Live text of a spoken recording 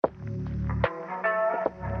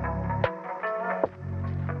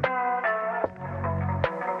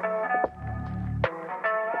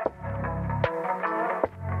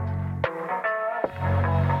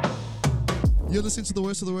You're listening to the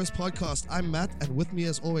Worst of the Worst podcast. I'm Matt, and with me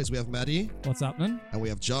as always we have Maddie. What's happening? And we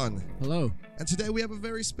have John. Hello. And today we have a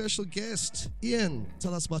very special guest. Ian,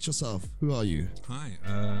 tell us about yourself. Who are you? Hi,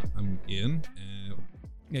 I'm Ian.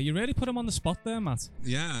 Yeah, you really put him on the spot there, Matt.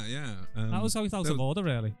 Yeah. That was out of order,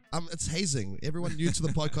 really. It's hazing. Everyone new to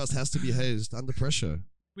the podcast has to be hazed under pressure.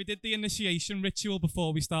 We did the initiation ritual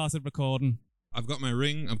before we started recording. I've got my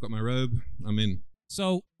ring, I've got my robe, I'm in.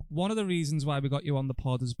 So, one of the reasons why we got you on the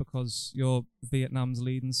pod is because you're Vietnam's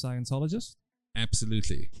leading Scientologist.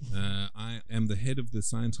 Absolutely. I am the head of the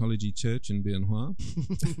Scientology Church in Bien Hoa.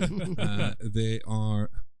 There are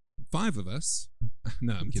 5 of us.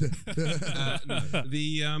 No, I'm kidding. No.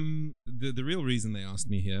 The real reason they asked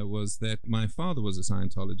me here was that my father was a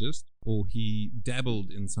Scientologist, or he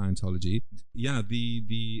dabbled in Scientology. Yeah,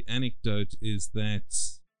 the anecdote is that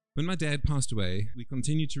when my dad passed away, we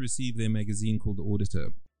continued to receive their magazine called The Auditor.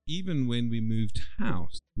 Even when we moved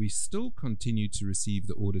house, we still continued to receive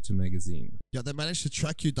The Auditor magazine. Yeah, they managed to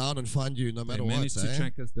track you down and find you no matter what. They managed to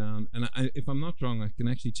track us down. And if I'm not wrong, I can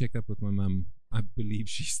actually check up with my mum. I believe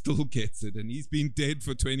she still gets it, and he's been dead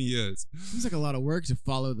for 20 years. Seems like a lot of work to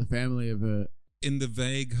follow the family of a... In the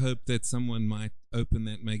vague hope that someone might open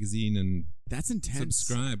that magazine and... That's intense.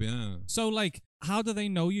 Subscribe, yeah. So, how do they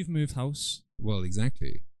know you've moved house? Well,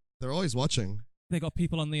 exactly. They're always watching. They got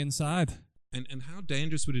people on the inside. And how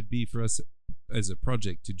dangerous would it be for us as a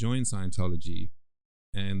project to join Scientology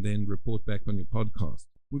and then report back on your podcast?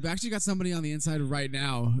 We've actually got somebody on the inside right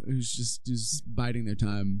now who's biding their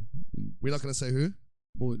time. We're not going to say who?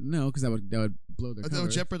 Well, no, because that would blow their cover. That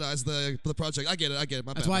would jeopardize the project. I get it.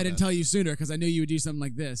 That's why I didn't tell you sooner, because I knew you would do something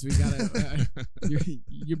like this. We gotta.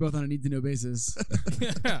 You're both on a need-to-know basis.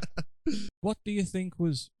 What do you think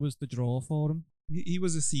was the draw for him? He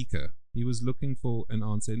was a seeker. He was looking for an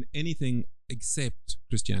answer in anything except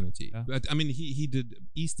Christianity. Yeah. But, I mean, he did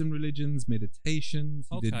Eastern religions, meditations,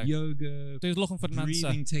 he did yoga, so he was looking for an answer.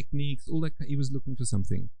 Breathing techniques, all that. He was looking for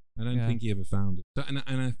something. I don't think he ever found it. So,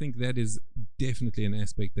 and I think that is definitely an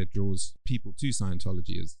aspect that draws people to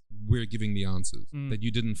Scientology, is we're giving the answers that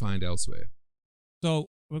you didn't find elsewhere. So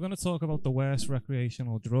we're going to talk about the worst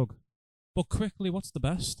recreational drug. But quickly, what's the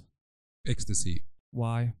best? Ecstasy.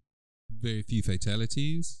 Why? Very few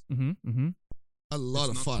fatalities. A lot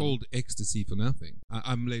of fun. It's not called ecstasy for nothing.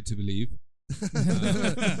 I'm led to believe.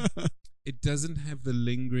 It doesn't have the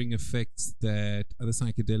lingering effects that other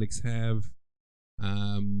psychedelics have.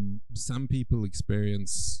 Some people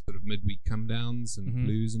experience sort of midweek come downs and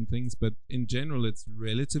blues and things, but in general, it's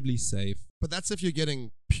relatively safe. But that's if you're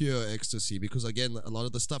getting pure ecstasy, because again, a lot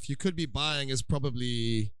of the stuff you could be buying is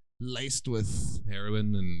probably laced with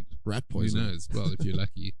heroin and rat poison. Who knows? Well, if you're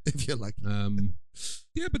lucky. If you're lucky.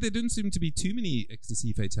 Yeah, but there didn't seem to be too many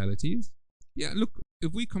ecstasy fatalities. Yeah, look,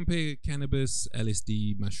 if we compare cannabis,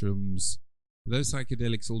 LSD, mushrooms, those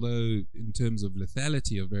psychedelics, although in terms of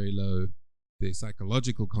lethality are very low, their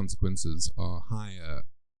psychological consequences are higher,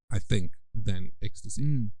 I think, than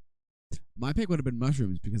ecstasy. My pick would have been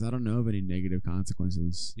mushrooms, because I don't know of any negative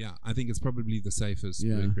consequences. Yeah, I think it's probably the safest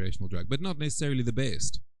recreational drug, but not necessarily the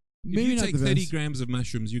best. Maybe if you take 30 best. grams of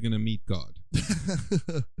mushrooms, you're going to meet God.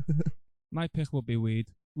 My pick would be weed.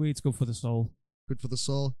 Weed's good for the soul. Good for the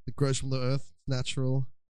soul. It grows from the earth. It's natural.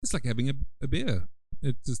 It's like having a beer.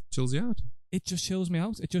 It just chills you out. It just chills me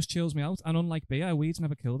out. And unlike beer, weed's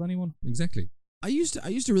never killed anyone. Exactly. I used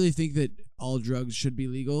to really think that all drugs should be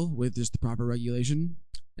legal with just the proper regulation.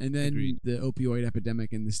 And then the opioid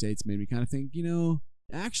epidemic in the States made me kind of think,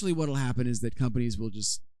 actually what'll happen is that companies will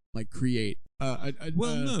just create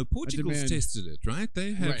no, Portugal's tested it, right?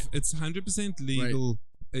 They have, it's 100% legal.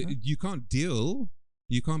 Right. You can't deal.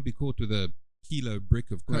 You can't be caught with a kilo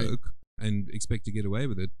brick of coke and expect to get away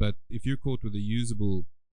with it. But if you're caught with a usable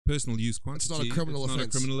personal use quantity, it's not a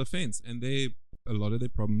criminal offense. And a lot of their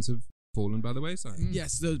problems have fallen by the wayside.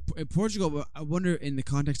 Yes, in Portugal, I wonder in the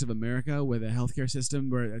context of America, where the healthcare system,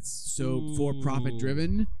 where it's so for-profit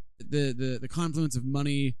driven, the confluence of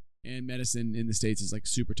money and medicine in the States is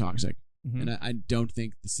super toxic. And I don't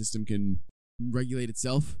think the system can regulate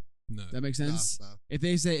itself. No. That makes sense? No. If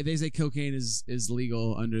they say cocaine is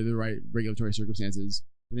legal under the right regulatory circumstances,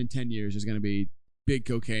 within 10 years there's going to be big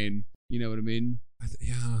cocaine. You know what I mean?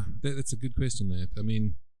 That's a good question, Nat. I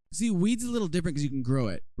mean, see, weed's a little different because you can grow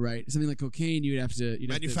it, right? Something like cocaine, you'd have to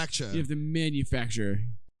manufacture. You have to manufacture,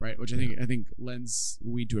 right? Which I think lends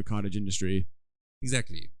weed to a cottage industry.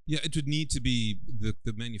 Exactly. Yeah, it would need to be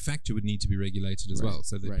the manufacturer would need to be regulated as well,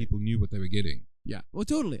 so that people knew what they were getting. Yeah. Well,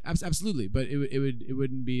 totally, absolutely. But it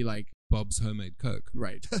wouldn't be like Bob's homemade Coke.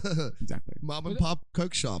 Right. Exactly. Mom and pop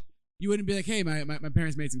Coke shop. You wouldn't be like, hey, my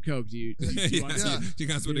parents made some coke. Do you want Yeah. some? You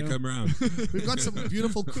guys want to know? come around? We've got some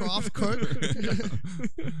beautiful craft coke.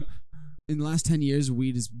 In the last 10 years,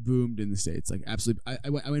 weed has boomed in the States. Like, absolutely. I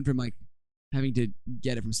went from like having to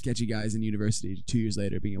get it from sketchy guys in university to 2 years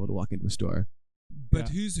later being able to walk into a store. But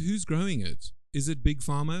who's growing it? Is it big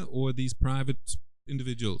pharma or these private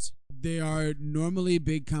individuals? They are normally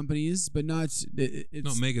big companies, but not. It's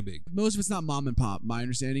Not mega big. Most of it's not mom and pop. My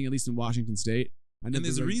understanding, at least in Washington State. And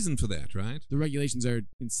there's a reason for that, right? The regulations are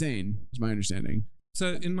insane, is my understanding.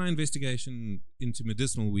 So in my investigation into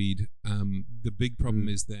medicinal weed, the big problem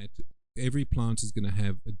is that every plant is going to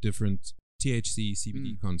have a different THC,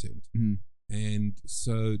 CBD content. Mhm. And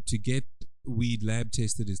so to get weed lab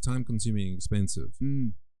tested is time consuming and expensive.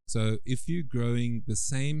 Mm. So if you're growing the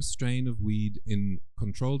same strain of weed in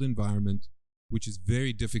controlled environment, which is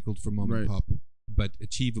very difficult for mom and pop, but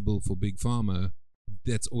achievable for big pharma,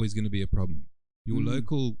 that's always going to be a problem. Your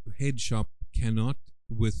local head shop cannot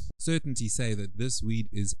with certainty say that this weed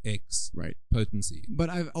is X potency. But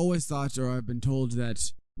I've always thought, or I've been told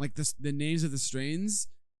that like the names of the strains,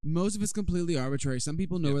 most of it's completely arbitrary. Some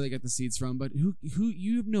people know where they get the seeds from, but who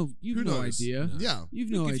you have no idea. No. Yeah. You've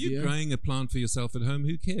no If idea. you're growing a plant for yourself at home,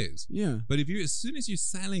 who cares? Yeah. But if you, as soon as you're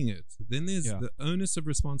selling it, then there's the onus of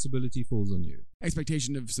responsibility falls on you.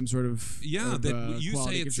 Expectation of some sort of that you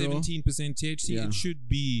say it's 17% THC, it should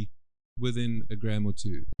be within a gram or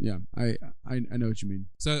two. Yeah, I know what you mean.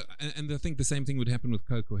 So, and I think the same thing would happen with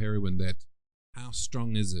coke or heroin. That how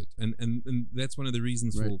strong is it? And that's one of the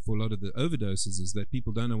reasons for a lot of the overdoses is that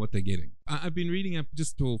people don't know what they're getting. I've been reading up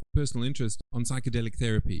just for personal interest on psychedelic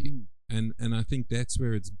therapy, and I think that's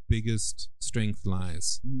where its biggest strength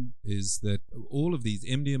lies. Is that all of these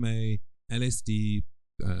MDMA, LSD,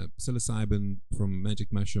 psilocybin from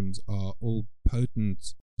magic mushrooms are all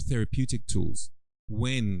potent therapeutic tools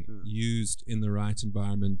when used in the right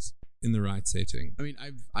environment, in the right setting. I mean,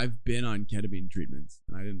 I've been on ketamine treatments,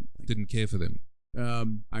 and I didn't care for them.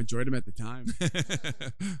 I enjoyed them at the time.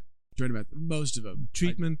 Enjoyed them at most of them.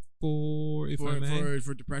 Treatment for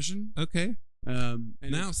depression. Okay. And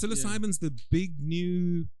now psilocybin's the big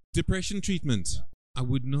new depression treatment. I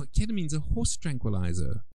would not. Ketamine's a horse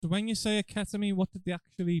tranquilizer. So when you say a ketamine, what did they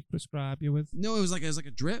actually prescribe you with? No, it was like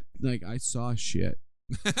a drip. Like I saw shit.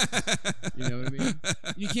 You know what I mean?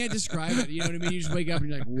 You can't describe it. You know what I mean? You just wake up and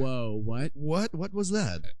you're like, "Whoa, what? What was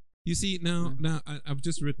that?" You see, now I've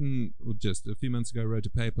just written, or just a few months ago, wrote a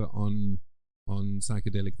paper on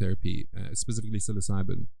psychedelic therapy, specifically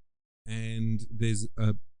psilocybin, and there's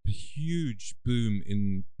a huge boom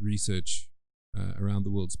in research around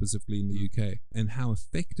the world, specifically in the UK, and how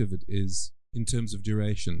effective it is in terms of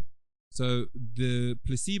duration. So the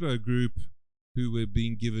placebo group, who were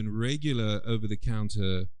being given regular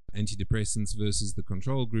over-the-counter antidepressants versus the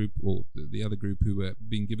control group, or the other group who were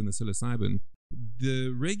being given the psilocybin, the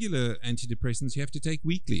regular antidepressants you have to take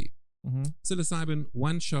weekly. Psilocybin,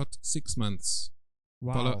 1 shot, 6 months.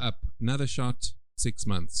 Wow. Follow up, another shot, 6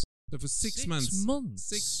 months. So for 6 months.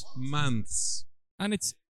 6 months. And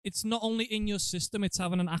it's not only in your system, it's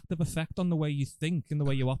having an active effect on the way you think and the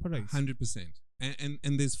way you operate. 100%. And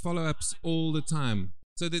there's follow-ups all the time.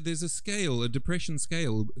 So there's a scale, a depression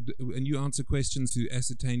scale, and you answer questions to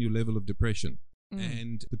ascertain your level of depression.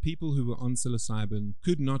 And the people who were on psilocybin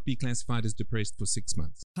could not be classified as depressed for 6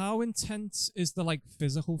 months. How intense is the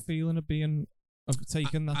physical feeling of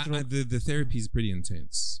taking that drug? The therapy is pretty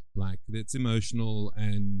intense. Like it's emotional,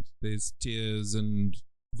 and there's tears and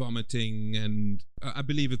vomiting, and I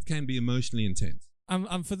believe it can be emotionally intense.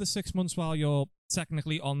 And for the 6 months while you're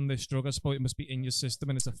technically on this drug, I suppose it must be in your system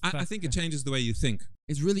and it's I think it changes the way you think.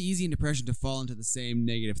 It's really easy in depression to fall into the same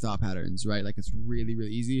negative thought patterns, right? Like it's really,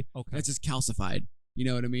 really easy. Okay. It's just calcified. You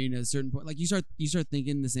know what I mean? At a certain point, like you start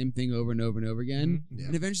thinking the same thing over and over and over again,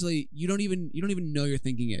 and eventually you don't even know you're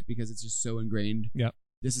thinking it because it's just so ingrained. Yeah.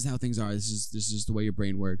 This is how things are. This is the way your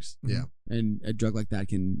brain works. Yeah. And a drug like that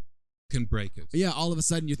can break it. Yeah, all of a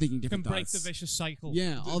sudden you're thinking different can break thoughts. the vicious cycle.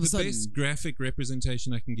 Yeah, all of a sudden. The best graphic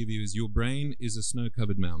representation I can give you is your brain is a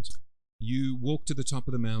snow-covered mountain. You walk to the top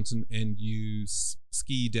of the mountain and you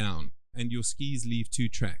ski down, and your skis leave 2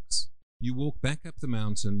 tracks. You walk back up the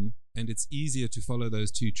mountain, and it's easier to follow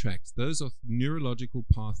those 2 tracks. Those are neurological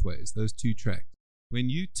pathways, those 2 tracks. When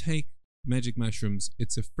you take magic mushrooms,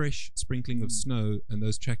 it's a fresh sprinkling of snow, and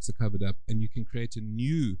those tracks are covered up, and you can create a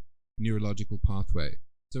new neurological pathway.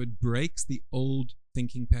 So it breaks the old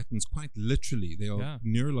thinking patterns quite literally. They are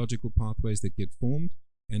neurological pathways that get formed,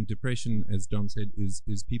 and depression, as John said, is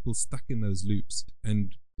people stuck in those loops,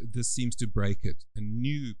 and this seems to break it, and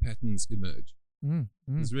new patterns emerge.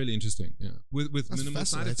 It's really interesting, with That's minimal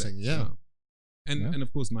side effects. fascinating, yeah. And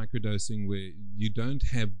of course, microdosing where you don't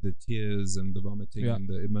have the tears and the vomiting and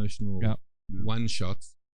the emotional one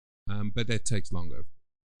shots, but that takes longer.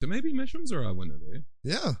 So maybe mushrooms are our winner there.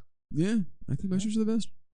 Yeah. Yeah, I think mushrooms are the best.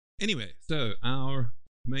 Anyway, so our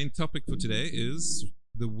main topic for today is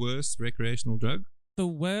the worst recreational drug. The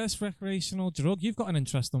worst recreational drug? You've got an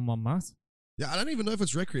interesting one, Matt. Yeah, I don't even know if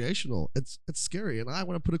it's recreational. It's scary. And I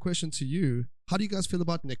want to put a question to you. How do you guys feel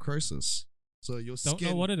about necrosis? So your skin...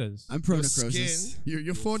 Don't know what it is. I'm pro your necrosis. Skin,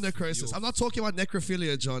 you're for necrosis. I'm not talking about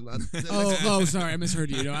necrophilia, John. Oh, sorry, I misheard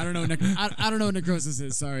you. No, I don't know. I don't know what necrosis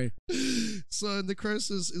is. Sorry. So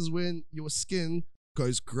necrosis is when your skin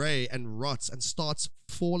goes grey and rots and starts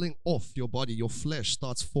falling off your body. Your flesh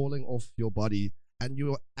starts falling off your body, and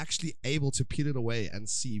you're actually able to peel it away and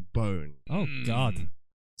see bone. Oh God,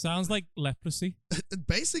 sounds like leprosy. It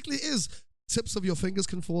basically is. Tips of your fingers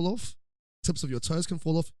can fall off. Tips of your toes can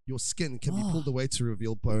fall off. Your skin can be pulled away to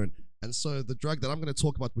reveal bone. And so the drug that I'm going to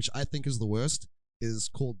talk about, which I think is the worst, is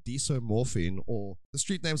called desomorphine, or the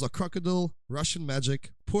street names are Krokodil, Russian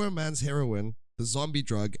Magic, Poor Man's Heroin, the Zombie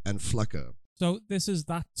Drug, and Flucker. So this is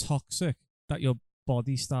that toxic that your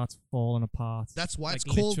body starts falling apart. That's why like it's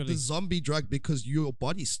called literally. the zombie drug, because your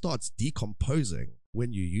body starts decomposing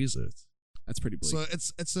when you use it. That's pretty bleak. So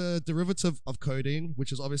it's a derivative of codeine,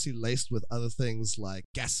 which is obviously laced with other things like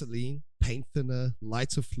gasoline, paint thinner,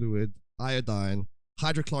 lighter fluid, iodine,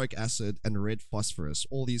 hydrochloric acid, and red phosphorus.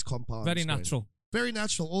 All these compounds. Very natural. Very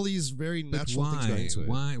natural. All these very But natural things going into it.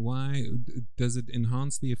 Why does it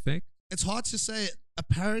enhance the effect? It's hard to say.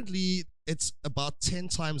 Apparently, it's about 10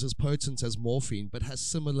 times as potent as morphine, but has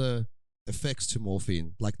similar effects to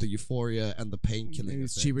morphine, like the euphoria and the painkilling Maybe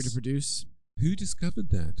it's effects. cheaper to produce. Who discovered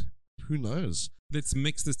that? Who knows? Let's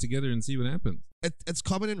mix this together and see what happens. It's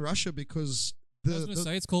common in Russia because I was going to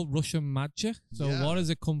say it's called Russian Magic. So what does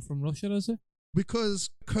it come from Russia, does it? Because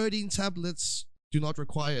codeine tablets do not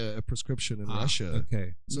require a prescription in Russia.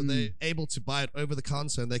 Okay. So they're able to buy it over the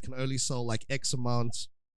counter, and they can only sell like X amount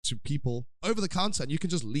to people over the counter, and you can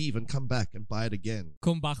just leave and come back and buy it again.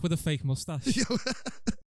 Come back with a fake mustache.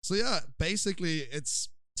 So yeah, basically it's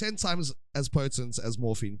 10 times as potent as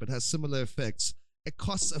morphine, but has similar effects. It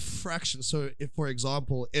costs a fraction. So if, for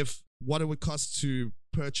example, if what it would cost to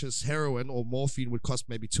purchase heroin or morphine would cost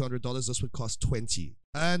maybe $200, this would cost $20.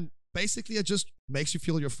 And basically it just makes you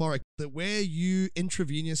feel euphoric. That where you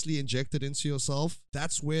intravenously inject it into yourself,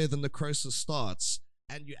 that's where the necrosis starts.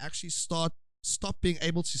 And you actually stop being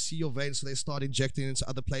able to see your veins, so they start injecting into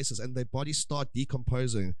other places and their bodies start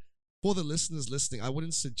decomposing. For the listeners listening, I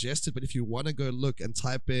wouldn't suggest it, but if you want to go look and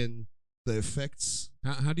type in the effects.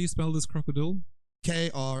 How do you spell this Krokodil?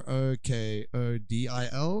 Krokodil.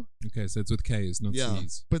 Okay, so it's with K's, not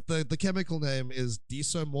C's. But the chemical name is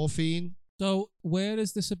desomorphine. So where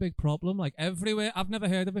is this a big problem? Like everywhere? I've never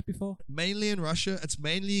heard of it before. Mainly in Russia. It's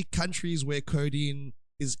mainly countries where codeine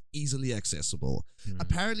is easily accessible.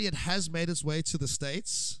 Apparently it has made its way to the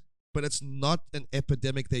States, but it's not an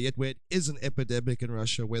epidemic there yet, where it is an epidemic in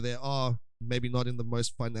Russia, where they are maybe not in the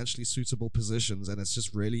most financially suitable positions, and it's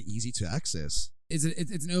just really easy to access. It's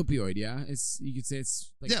an opioid, yeah. You could say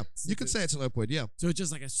it's like you could say it's an opioid, yeah. So it's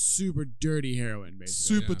just like a super dirty heroin,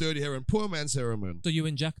 basically. Super dirty heroin, poor man's heroin. So you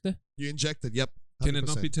inject it? You inject it, yep. 100%. Can it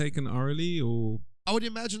not be taken orally or? I would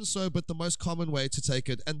imagine so, but the most common way to take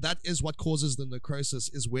it, and that is what causes the necrosis,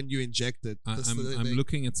 is when you inject it. I'm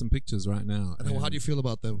looking at some pictures right now. And how do you feel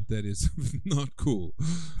about them? That is not cool.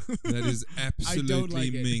 That is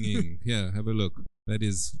absolutely mringing. Yeah, have a look. That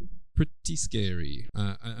is pretty scary.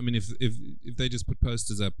 I mean, if they just put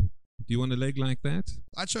posters up, do you want a leg like that?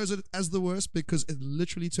 I chose it as the worst because it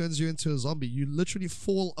literally turns you into a zombie. You literally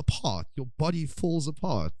fall apart. Your body falls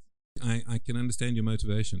apart. I can understand your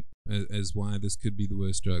motivation as why this could be the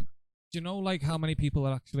worst drug. Do you know like how many people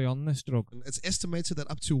are actually on this drug? It's estimated that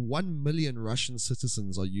up to 1 million Russian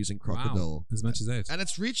citizens are using Krokodil. Wow, as much as that. And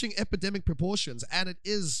it's reaching epidemic proportions, and it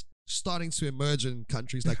is starting to emerge in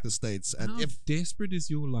countries like the States. And how desperate is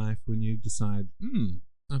your life when you decide,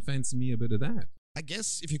 I fancy me a bit of that? I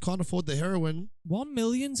guess if you can't afford the heroin... 1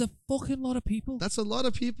 million's a fucking lot of people. That's a lot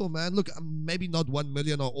of people, man. Look, maybe not 1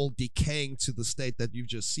 million are all decaying to the state that you've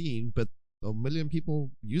just seen, but 1 million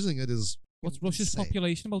people using it is... What's Russia's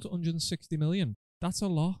population? About 160 million. That's a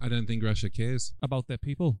lot. I don't think Russia cares. About their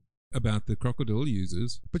people. About the Krokodil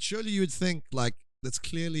users. But surely you would think, like, that's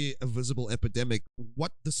clearly a visible epidemic.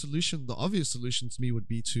 What the obvious solution to me would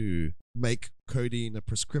be to make codeine a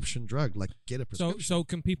prescription drug, like get a prescription. So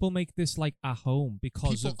can people make this like at home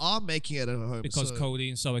because people are making it at home because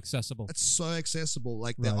codeine's so accessible? It's so accessible.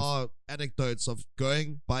 Like there are anecdotes of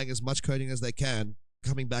buying as much codeine as they can,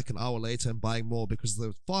 coming back an hour later and buying more because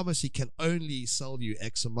the pharmacy can only sell you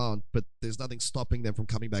X amount, but there's nothing stopping them from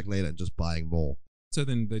coming back later and just buying more. So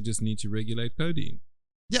then they just need to regulate codeine.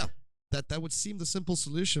 Yeah, that would seem the simple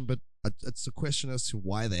solution, but it's a question as to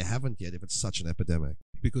why they haven't yet if it's such an epidemic.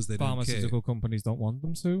 Because they don't care. Pharmaceutical companies don't want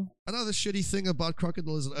them to. Another shitty thing about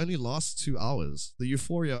Krokodil is it only lasts 2 hours. The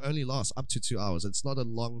euphoria only lasts up to 2 hours. It's not a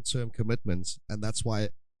long-term commitment, and that's why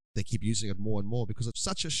they keep using it more and more, because it's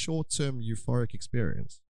such a short-term euphoric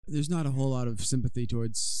experience. There's not a whole lot of sympathy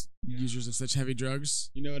towards users of such heavy drugs.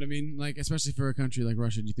 You know what I mean? Like, especially for a country like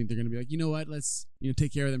Russia, do you think they're going to be like, you know what, let's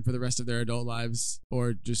take care of them for the rest of their adult lives,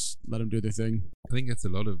 or just let them do their thing? I think that's a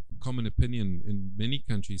lot of common opinion in many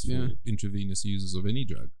countries for intravenous users of any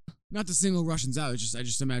drug. Not to single Russians out, I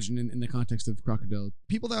just imagine in the context of Krokodil.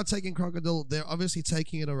 People that are taking Krokodil, they're obviously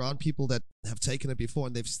taking it around people that have taken it before,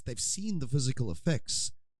 and they've seen the physical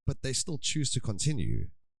effects, but they still choose to continue.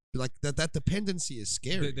 Like that dependency is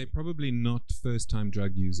scary. They're probably not first-time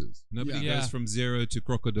drug users. Nobody goes from zero to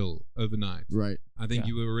Krokodil overnight. Right. I think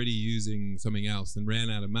you were already using something else and ran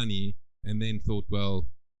out of money, and then thought, well,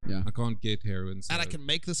 I can't get heroin, so and I can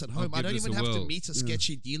make this at home. I don't even have to meet a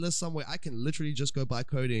sketchy dealer somewhere. I can literally just go buy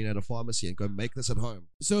codeine at a pharmacy and go make this at home.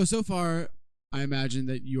 So far, I imagine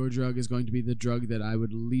that your drug is going to be the drug that I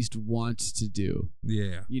would least want to do.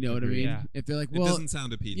 Yeah. You know what I mean? Yeah. If they're like, it well, doesn't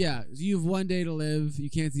sound appealing. Yeah, you have one day to live. You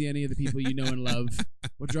can't see any of the people you know and love.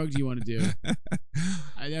 What drug do you want to do?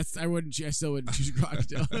 I still wouldn't choose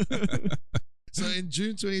Krokodil. So in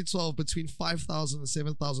June 2012, between 5,000 and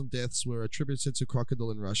 7,000 deaths were attributed to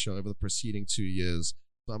Krokodil in Russia over the preceding 2 years.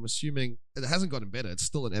 So I'm assuming it hasn't gotten better. It's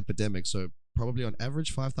still an epidemic. So probably on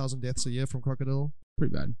average 5,000 deaths a year from Krokodil.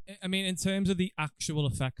 Pretty bad. I mean, in terms of the actual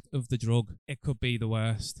effect of the drug, it could be the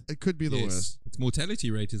worst. It could be the worst. Its mortality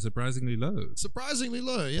rate is surprisingly low. Surprisingly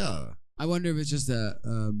low, yeah. I wonder if it's just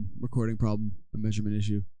a recording problem, a measurement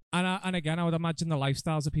issue. And again, I would imagine the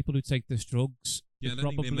lifestyles of people who take this drugs. Yeah, I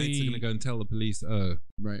don't think their mates are going to go and tell the police, oh,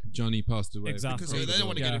 right, Johnny passed away. Exactly. Because they don't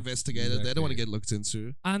want to get investigated. Exactly. They don't want to get looked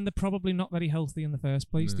into. And they're probably not very healthy in the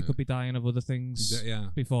first place. No. They could be dying of other things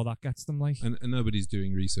before that gets them. Like, and nobody's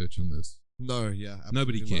doing research on this. No, yeah.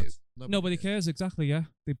 Nobody cares. Nobody cares, exactly, yeah.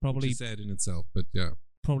 They probably... Which is sad in itself, but yeah.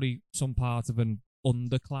 Probably some part of an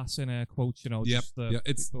underclass, in air quotes, just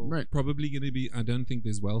it's people. probably going to be... I don't think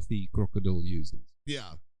there's wealthy Krokodil users.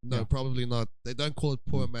 Yeah. No, probably not. They don't call it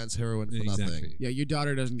poor man's heroin for nothing. Yeah, your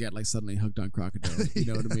daughter doesn't get like suddenly hooked on Krokodil.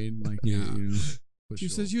 You know what I mean? Like, she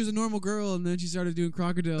says she was a normal girl, and then she started doing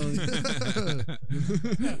Krokodil.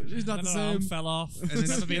 She's not the same. Fell off. And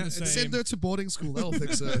never been the same. Send her to boarding school. That'll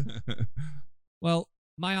fix her. Well,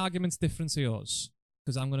 my argument's different to yours,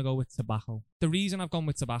 because I'm going to go with tobacco. The reason I've gone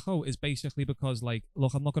with tobacco is basically because, like,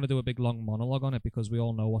 look, I'm not going to do a big long monologue on it because we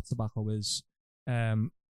all know what tobacco is.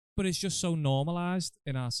 But it's just so normalized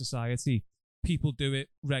in our society. People do it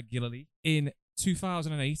regularly. In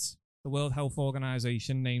 2008, the World Health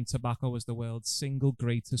Organization named tobacco as the world's single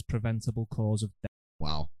greatest preventable cause of death.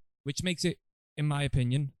 Wow. Which makes it, in my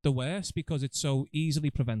opinion, the worst because it's so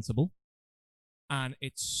easily preventable and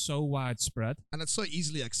it's so widespread. And it's so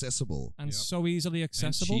easily accessible. And so easily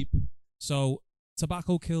accessible. And cheap. So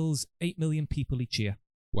tobacco kills 8 million people each year.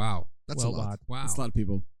 Wow. That's worldwide. a lot. Wow. That's a lot of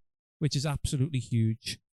people. Which is absolutely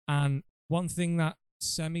huge. And one thing that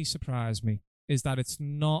semi-surprised me is that it's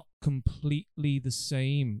not completely the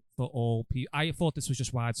same for all people. I thought this was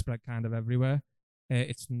just widespread kind of everywhere.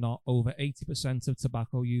 It's not. Over 80% of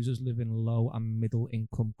tobacco users live in low and middle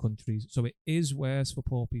income countries. So it is worse for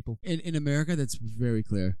poor people. In America, that's very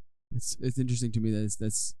clear. It's interesting to me that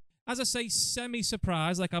that's... As I say,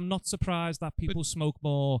 semi-surprised. Like, I'm not surprised that people smoke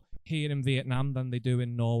more here in Vietnam than they do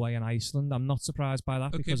in Norway and Iceland. I'm not surprised by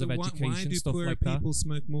that because of education, stuff like that. Why do poorer people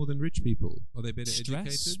smoke more than rich people? Are they better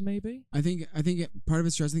educated? Stress, maybe? I think part of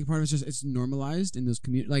it's stress. I think part of it's just it's normalized in those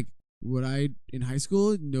communities. Like, in high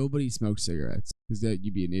school, nobody smoked cigarettes because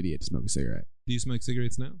you'd be an idiot to smoke a cigarette. Do you smoke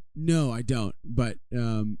cigarettes now? No, I don't. But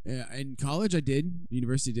in college, I did.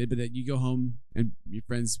 University did. But then you go home and your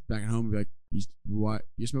friends back at home would be like, "What?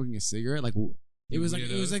 You're smoking a cigarette?" Like it was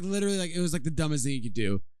literally like the dumbest thing you could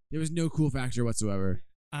do. There was no cool factor whatsoever.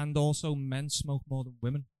 And also, men smoke more than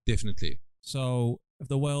women. Definitely. So, of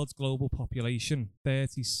the world's global population,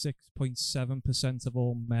 36.7% of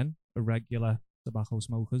all men are regular tobacco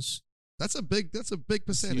smokers. That's a big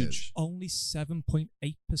percentage. Only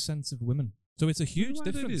 7.8% of women. So it's a huge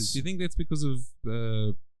difference. Do you think that's because of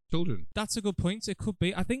children? That's a good point. It could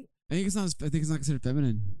be. I think it's not considered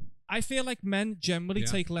feminine. I feel like men generally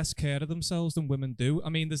take less care of themselves than women do. I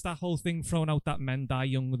mean, there's that whole thing thrown out that men die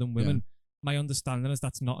younger than women. my understanding is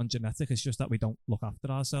that's not ungenetic. It's just that we don't look after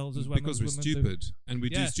ourselves as well. Because we're stupid and we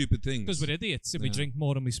do stupid things. Because we're idiots if we drink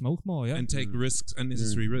more and we smoke more, and take risks,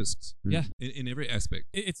 unnecessary risks. Yeah, in every aspect.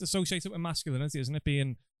 It's associated with masculinity, isn't it?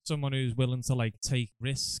 Being someone who's willing to like take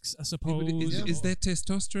risks, I suppose. Is that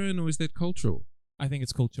testosterone or is that cultural? I think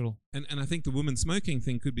it's cultural. And I think the woman smoking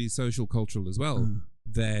thing could be social cultural as well.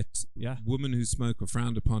 That women who smoke are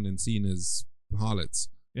frowned upon and seen as harlots.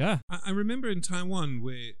 Yeah. I remember in Taiwan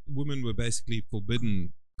where women were basically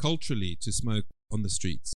forbidden culturally to smoke on the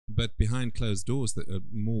streets. But behind closed doors,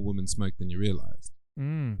 more women smoke than you realized.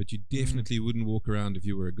 But you definitely wouldn't walk around if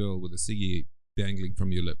you were a girl with a ciggy dangling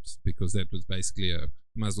from your lips, because that was basically you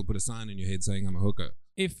might as well put a sign on your head saying I'm a hooker.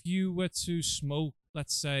 If you were to smoke,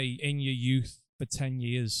 let's say, in your youth for 10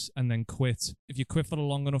 years and then quit, if you quit for a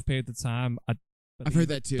long enough period of time, I've heard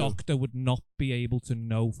that too. Doctor would not be able to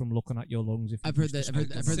know from looking at your lungs. If I've heard that. I've heard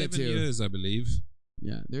that 7 too. years, I believe.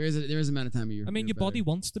 Yeah, there is an amount of time a year. I mean, your body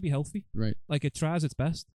wants to be healthy, right? Like it tries its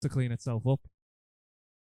best to clean itself up.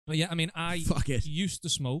 But yeah, I mean, I used to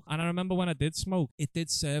smoke, and I remember when I did smoke, it did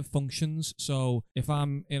serve functions. So if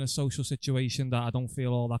I'm in a social situation that I don't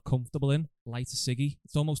feel all that comfortable in, light a ciggy.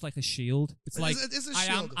 It's almost like a shield. It's like it is a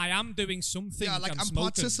shield. I am doing something. Yeah, like I'm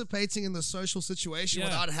participating in the social situation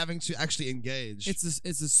without having to actually engage. It's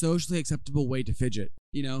a socially acceptable way to fidget.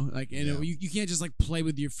 You know, like you can't just like play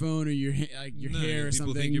with your phone or your hair or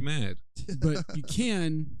something. People think you're mad, but you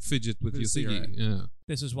can fidget with your ciggy. Yeah.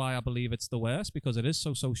 This is why I believe it's the worst, because it is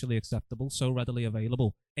so socially acceptable, so readily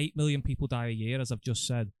available. 8 million people die a year, as I've just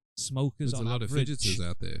said. Smokers, there's a lot of fidgeters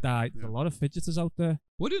out there. There's a lot of fidgeters out there.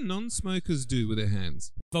 What do non-smokers do with their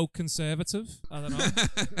hands? Vote Conservative. I don't know.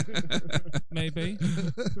 Maybe.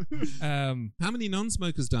 How many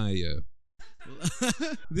non-smokers die a year?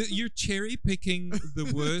 You're cherry picking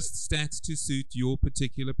the worst stats to suit your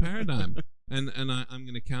particular paradigm. And I'm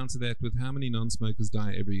going to counter that with how many non-smokers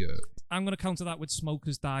die every year. I'm going to counter that with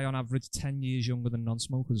smokers die on average 10 years younger than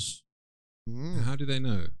non-smokers. How do they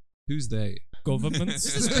know? Who's they? Governments.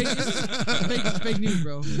 This is fake news,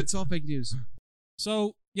 bro. It's all fake news.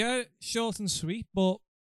 So, yeah, short and sweet, but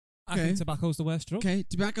I think tobacco's the worst drug. Okay,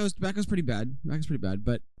 tobacco's pretty bad. Tobacco's pretty bad,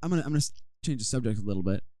 but I'm gonna change the subject a little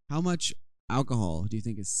bit. How much alcohol do you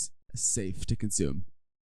think is safe to consume?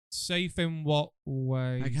 Safe in what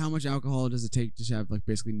way? Like, how much alcohol does it take to have like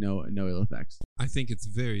basically no ill effects? I think it's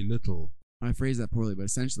very little. I phrased that poorly, but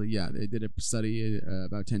essentially, yeah, they did a study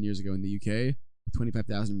about 10 years ago in the UK.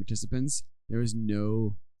 25,000 participants. There is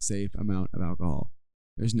no safe amount of alcohol.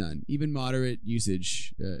 There's none. Even moderate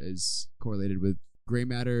usage is correlated with gray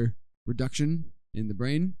matter reduction in the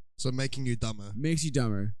brain. So making you dumber. Makes you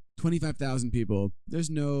dumber. 25,000 people. There's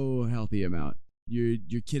no healthy amount.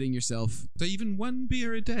 You're kidding yourself. So even one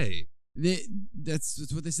beer a day.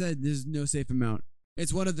 That's what they said. There's no safe amount.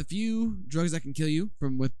 It's one of the few drugs that can kill you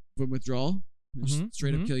from withdrawal.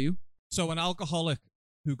 Straight up kill you. So an alcoholic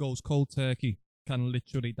who goes cold turkey can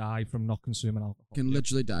literally die from not consuming alcohol. Can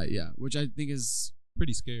literally die, yeah. Which I think is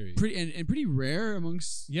pretty scary. And pretty rare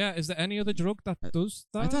amongst... Yeah, is there any other drug that does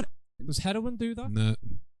that? Does heroin do that?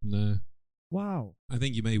 No. Wow. I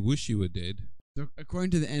think you may wish you were dead. So according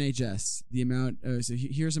to the NHS, the amount... so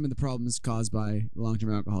here are some of the problems caused by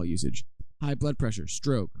long-term alcohol usage. High blood pressure,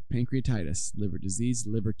 stroke, pancreatitis, liver disease,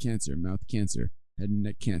 liver cancer, mouth cancer, head and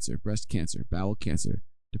neck cancer, breast cancer, bowel cancer,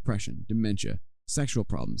 depression, dementia, sexual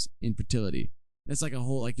problems, infertility. That's like a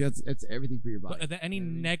whole, like, that's everything for your body. But are there any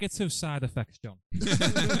negative side effects, John?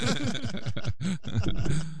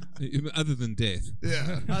 Other than death.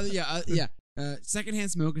 Yeah. Secondhand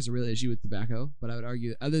smoke is a real issue with tobacco, but I would argue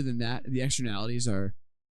that other than that, the externalities are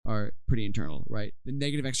pretty internal, right? The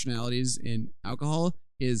negative externalities in alcohol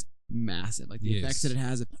is massive. Like the effects that it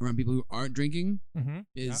has around people who aren't drinking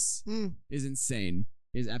is insane.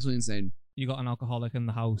 Is absolutely insane. You got an alcoholic in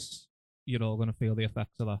the house, you're all going to feel the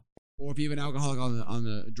effects of that. Or if you have an alcoholic on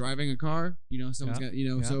the driving a car, someone's got,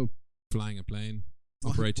 so flying a plane,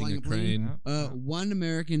 operating a crane. One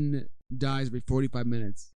American dies every 45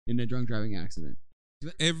 minutes in a drunk driving accident.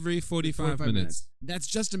 Every 45 minutes. That's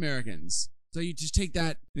just Americans. So you just take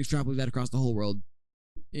that and extrapolate that across the whole world.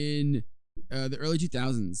 In the early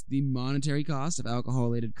 2000s, the monetary cost of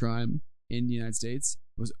alcohol-related crime in the United States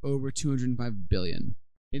was over 205 billion.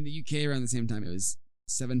 In the UK, around the same time, it was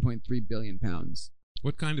 7.3 billion pounds.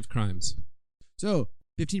 What kind of crimes? So,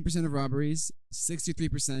 15% of robberies,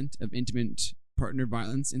 63% of intimate partner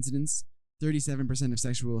violence incidents, 37% of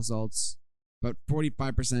sexual assaults, about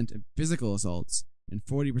 45% of physical assaults, and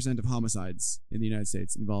 40% of homicides in the United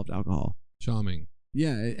States involved alcohol. Charming.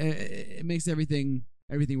 Yeah, it makes everything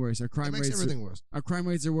worse. Our crime rates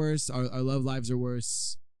are worse. Our love lives are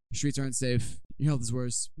worse. Your streets aren't safe. Your health is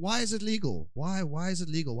worse. Why is it legal? Why is it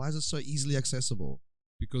legal? Why is it so easily accessible?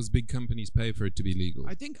 Because big companies pay for it to be legal.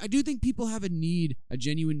 I do think people have a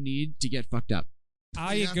genuine need to get fucked up.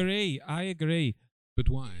 I agree. But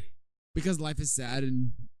why? Because life is sad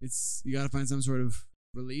and you gotta find some sort of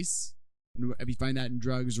release. And if you find that in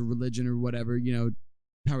drugs or religion or whatever,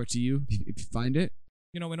 power to you if you find it.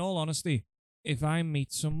 In all honesty, if I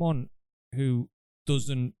meet someone who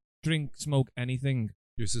doesn't drink, smoke, anything,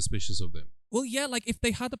 You're suspicious of them. well, yeah, like if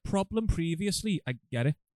they had a problem previously, I get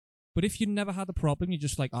it. But if you never had a problem, you're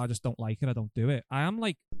just like, I just don't like it, I don't do it. I am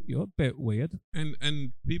like, you're a bit weird. And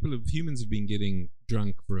humans have been getting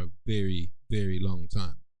drunk for a very, very long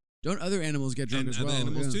time. Don't other animals get drunk And as well? other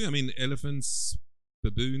animals too. I mean, elephants,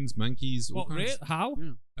 baboons, monkeys, all What, kinds. how?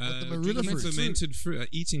 Yeah. But the marula Drinking fruits. fermented fruit,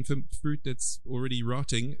 eating fruit that's already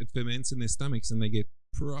rotting, it ferments in their stomachs and they get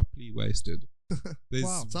properly wasted. There's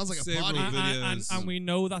Wow, sounds like a several party. And videos. we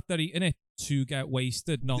know that they're eating it to get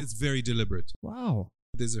wasted, not... It's very deliberate. Wow.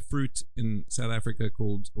 There's a fruit in South Africa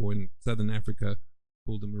or in Southern Africa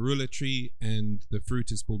called the marula tree, and the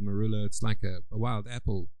fruit is called marula. It's like a wild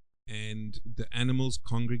apple, and the animals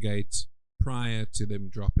congregate prior to them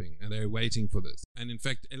dropping, and they're waiting for this. And in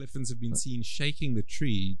fact, elephants have been seen shaking the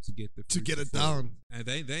tree to get the fruit To get it fall. down. And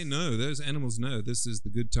they know, those animals know this is the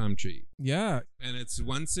good time tree. Yeah. And it's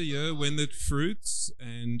once a year when it fruits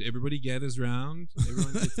and everybody gathers round.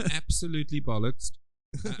 Everyone gets absolutely bollocksed.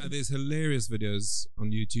 There's hilarious videos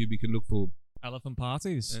on YouTube you can look for. Elephant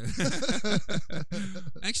parties.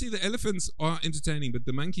 Actually, the elephants are entertaining, but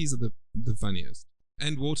the monkeys are the funniest.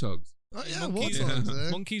 And warthogs. Oh yeah, Monkeys- warthogs,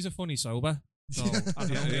 eh? Monkeys are funny sober. So I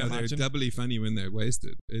can Yeah, only they're imagine. doubly funny when they're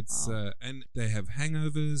wasted. It's Wow. and they have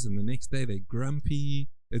hangovers, and the next day they're grumpy.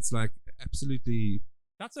 It's like absolutely,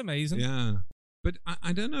 That's amazing. yeah. But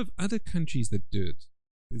I don't know of other countries that do it.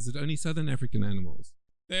 Is it only Southern African animals?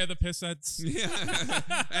 They're the pissheads.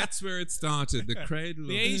 Yeah, that's where it started. The cradle.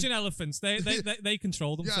 The of Asian elephants, they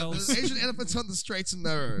control Yeah, themselves. the Asian elephants on the straight and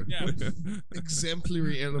narrow. Yeah.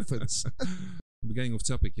 Exemplary elephants. We're going off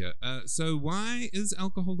topic here. So why is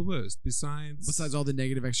alcohol the worst? Besides all the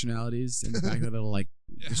negative externalities and the fact that it'll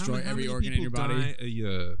destroy how every many organ in your people body. die a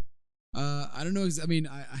year? I don't know. I mean,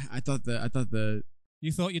 I thought the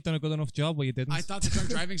You thought you'd done a good enough job, well, you didn't. I thought the drunk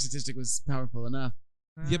driving statistic was powerful enough.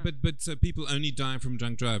 Yeah, but so people only die from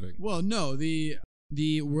drunk driving. Well, no, the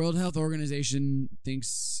World Health Organization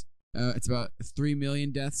thinks it's about 3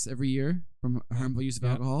 million deaths every year from harmful use of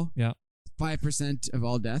Yeah. alcohol. Yeah. 5% of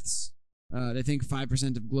all deaths. They think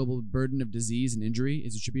 5% of global burden of disease and injury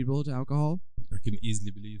is attributable to alcohol. I can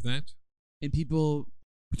easily believe that. In people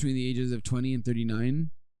between the ages of 20 and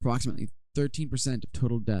 39, approximately 13% of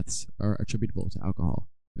total deaths are attributable to alcohol.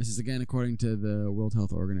 This is again according to the World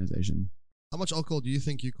Health Organization. How much alcohol do you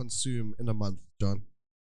think you consume in a month, John?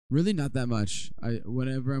 Really, not that much.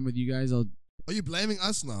 Whenever I'm with you guys, Are you blaming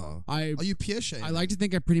us now? Are you peer shaming? I like to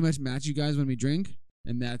think I pretty much match you guys when we drink,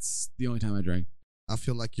 and that's the only time I drink. I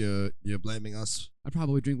feel like you're blaming us. I'd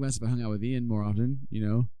probably drink less if I hung out with Ian more often.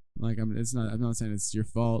 Like I'm not saying it's your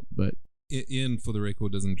fault, but Ian, for the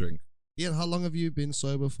record, doesn't drink. Ian, how long have you been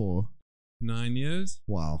sober for? 9 years.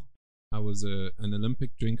 Wow. I was an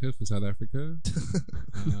Olympic drinker for South Africa.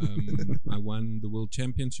 I won the world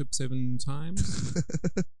championship 7 times.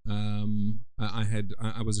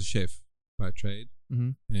 I was a chef by trade,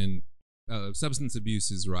 and substance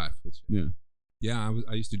abuse is rife. Yeah,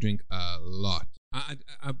 I used to drink a lot.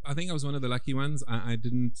 I think I was one of the lucky ones. I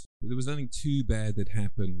didn't. There was nothing too bad that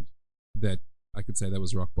happened that I could say that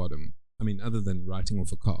was rock bottom. I mean, other than writing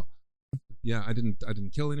off a car. Yeah, I didn't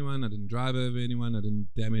kill anyone. I didn't drive over anyone. I didn't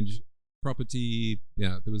damage property.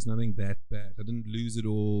 Yeah, there was nothing that bad. I didn't lose it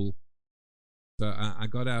all. So I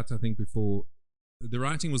got out, I think, before the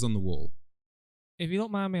writing was on the wall. If you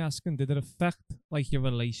don't mind me asking, did it affect like your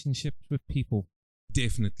relationships with people?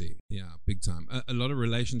 Definitely, yeah, big time. A lot of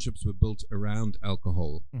relationships were built around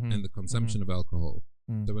alcohol and the consumption of alcohol.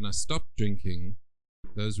 So when I stopped drinking,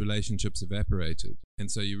 those relationships evaporated. And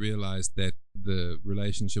so you realized that the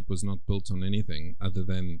relationship was not built on anything other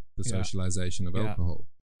than the socialization of alcohol.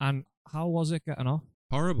 And how was it getting off?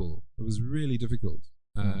 Horrible. It was really difficult.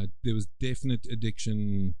 There was definite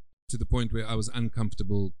addiction to the point where I was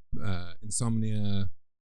uncomfortable, insomnia,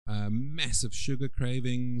 massive sugar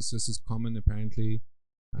cravings. This is common apparently.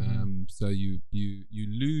 So you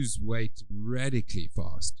lose weight radically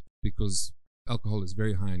fast because alcohol is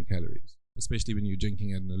very high in calories, especially when you're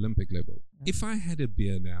drinking at an Olympic level. If I had a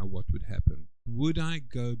beer now, what would happen? Would I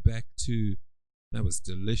go back to, that was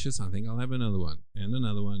delicious, I think I'll have another one, and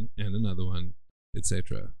another one, and another one,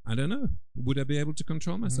 etc. I don't know. Would I be able to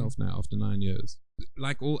control myself now after 9 years?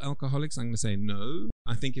 Like all alcoholics, I'm going to say no.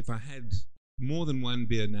 I think if I had more than one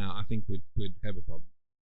beer now, I think we'd have a problem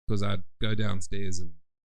because I'd go downstairs and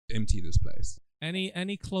empty this place.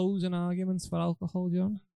 Any closing arguments for alcohol,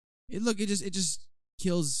 John? It just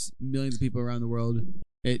kills millions of people around the world.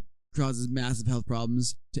 It causes massive health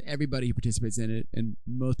problems to everybody who participates in it, and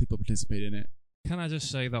most people participate in it. Can I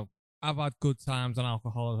just say though, I've had good times on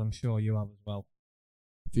alcohol, as I'm sure you have as well.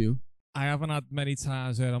 Few. I haven't had many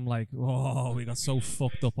times where I'm like, oh, we got so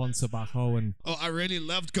fucked up on tobacco and Oh, I really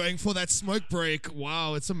loved going for that smoke break.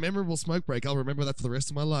 Wow, it's a memorable smoke break. I'll remember that for the rest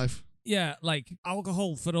of my life. yeah, like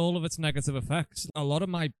alcohol for all of its negative effects. A lot of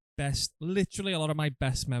my best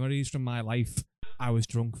memories from my life, I was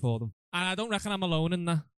drunk for them. And I don't reckon I'm alone in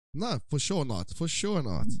that. No, for sure not. For sure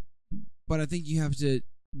not. But I think you have to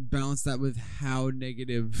balance that with how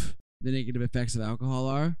negative the negative effects of alcohol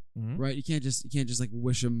are, right? You can't just like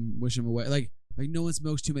wish them away. Like no one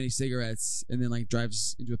smokes too many cigarettes and then like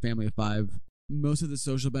drives into a family of 5. Most of the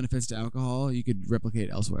social benefits to alcohol you could replicate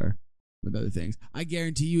elsewhere with other things. I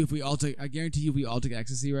guarantee you, if we all took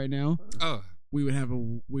ecstasy right now, we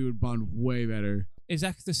would bond way better. Is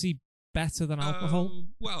ecstasy better than alcohol?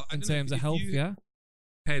 Well, in terms of health, yeah.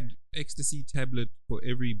 Had ecstasy tablet for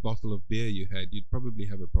every bottle of beer you had, you'd probably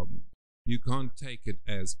have a problem. You can't take it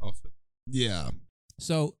as often. Yeah.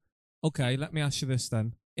 So, okay, let me ask you this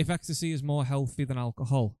then. If ecstasy is more healthy than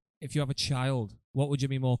alcohol, if you have a child, what would you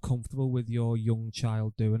be more comfortable with your young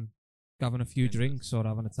child doing? Having a few drinks or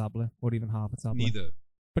having a tablet or even half a tablet? Neither.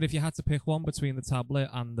 But if you had to pick one between the tablet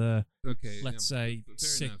and the, let's say, fair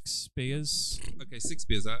 6 enough. beers. Okay, 6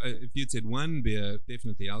 beers. If you'd said 1 beer,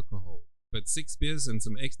 definitely alcohol. But 6 beers and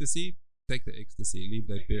some ecstasy, take the ecstasy, leave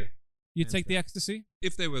that beer. You'd take the ecstasy?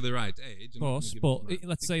 If they were the right age. Of course, but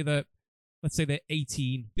let's say they're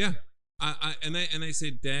 18. Yeah. And they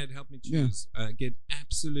said, Dad, help me choose. Get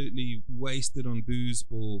absolutely wasted on booze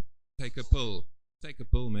or take a pill. Take a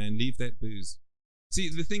pill, man. Leave that booze. See,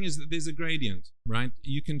 the thing is that there's a gradient, right?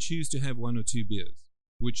 You can choose to have 1 or 2 beers,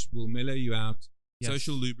 which will mellow you out,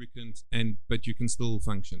 social lubricant, but you can still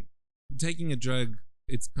function. Taking a drug,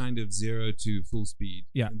 it's kind of 0 to full speed.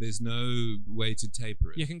 Yeah. There's no way to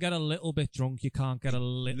taper it. You can get a little bit drunk. You can't get a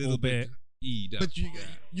little bit eat up. But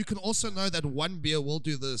you can also know that 1 beer will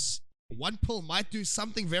do this. 1 pill might do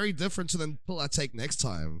something very different to the pill I take next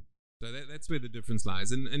time. So that's where the difference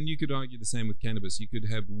lies. And you could argue the same with cannabis. You could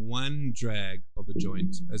have 1 drag of a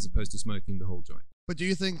joint as opposed to smoking the whole joint. But do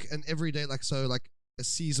you think an everyday, like a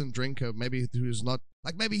seasoned drinker, maybe he's not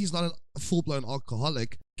a full-blown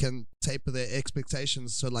alcoholic, can taper their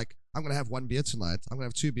expectations? So like, I'm going to have 1 beer tonight. I'm going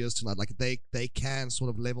to have 2 beers tonight. Like they can sort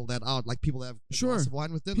of level that out. Like people have a glass of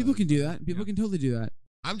wine with dinner. People can do that. People can totally do that.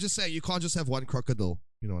 I'm just saying, you can't just have 1 Krokodil.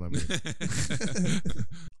 You know what I mean?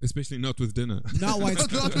 Especially not with dinner. Not white.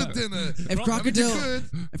 Not with dinner. If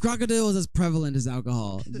Krokodil was as prevalent as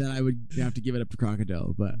alcohol, then I would have to give it up to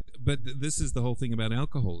Krokodil. But this is the whole thing about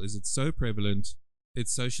alcohol: is it's so prevalent,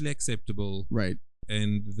 it's socially acceptable, right?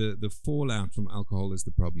 And the fallout from alcohol is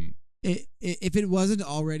the problem. If it wasn't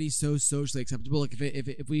already so socially acceptable, like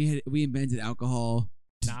if we invented alcohol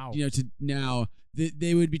now,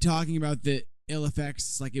 they would be talking about the ill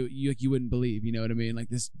effects like you wouldn't believe. You know what I mean? Like,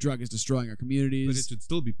 this drug is destroying our communities. But it should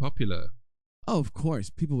still be popular. Oh, of course,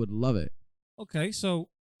 people would love it. Okay, so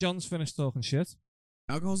John's finished talking shit.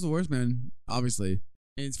 Alcohol's the worst, man. Obviously,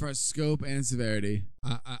 and as far as scope and severity.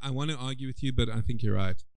 I want to argue with you, but I think you're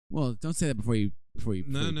right. Well, don't say that before you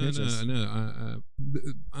No.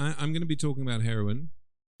 I'm going to be talking about heroin,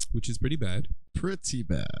 which is pretty bad. Pretty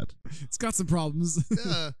bad. It's got some problems.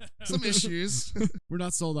 Yeah, some issues. We're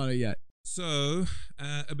not sold on it yet. So,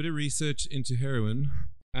 a bit of research into heroin.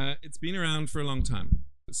 It's been around for a long time.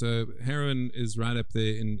 So, heroin is right up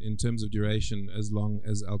there in terms of duration, as long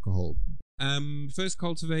as alcohol. First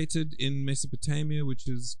cultivated in Mesopotamia, which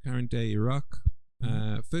is current-day Iraq.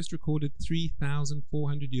 First recorded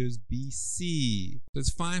 3,400 years BC. So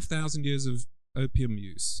it's 5,000 years of opium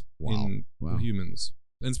use in humans.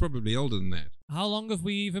 And it's probably older than that. How long have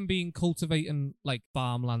we even been cultivating like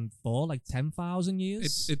farmland for? Like 10,000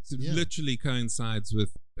 years? It literally coincides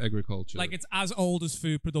with agriculture. Like, it's as old as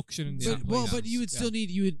food production in some places. But you would still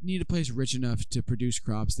need a place rich enough to produce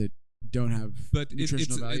crops that don't have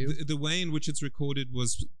nutritional value. The way in which it's recorded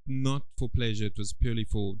was not for pleasure. It was purely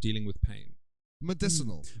for dealing with pain.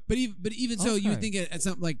 Medicinal. But even so, you would think at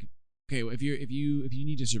something like, okay, if you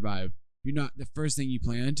need to survive, you're not, the first thing you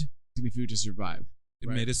plant is gonna be food to survive.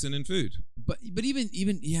 Right? Medicine and food. But even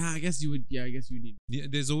I guess you need. Yeah,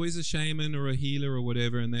 there's always a shaman or a healer or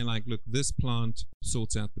whatever, and they're like, look, this plant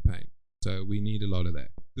sorts out the pain, so we need a lot of that.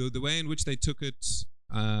 The way in which they took it,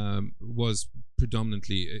 was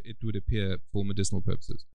predominantly, it would appear, for medicinal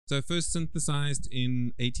purposes. So first synthesized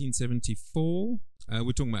in 1874.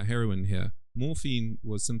 We're talking about heroin here. Morphine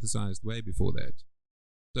was synthesized way before that.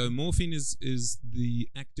 So morphine is the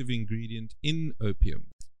active ingredient in opium.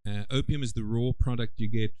 Opium is the raw product you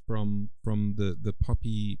get from the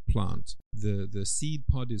poppy plant. The seed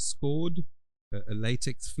pod is scored, a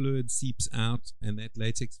latex fluid seeps out, and that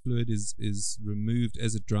latex fluid is removed.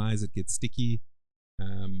 As it dries, it gets sticky,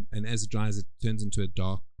 and as it dries, it turns into a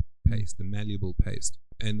dark paste, a malleable paste.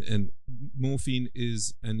 And morphine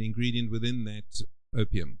is an ingredient within that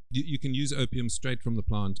opium. You can use opium straight from the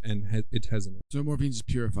plant, and it has in it. So morphine is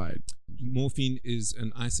purified. Morphine is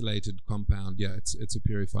an isolated compound. Yeah, it's a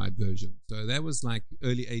purified version. So that was like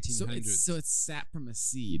early 1800s. So it's sap from a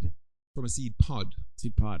seed. From a seed pod.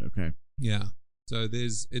 Seed pod. Okay. Yeah. So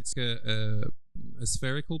it's a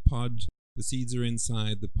spherical pod. The seeds are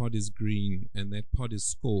inside. The pod is green, and that pod is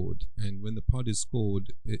scored. And when the pod is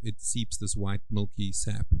scored, it seeps this white milky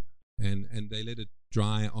sap, and they let it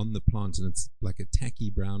dry on the plant, and it's like a tacky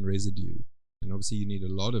brown residue. And obviously, you need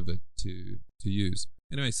a lot of it to use.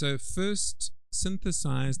 Anyway, so first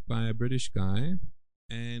synthesized by a British guy,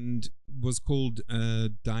 and was called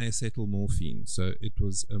diacetyl morphine. So it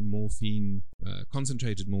was a morphine,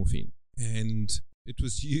 concentrated morphine, and it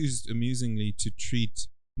was used amusingly to treat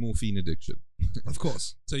morphine addiction. Of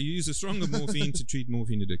course. So you use a stronger morphine to treat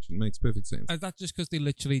morphine addiction. Makes perfect sense. Is that just because they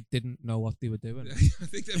literally didn't know what they were doing? I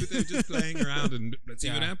think they were just playing around and let's see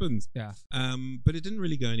what happens. Yeah. But it didn't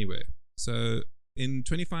really go anywhere. So in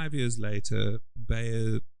 25 years later,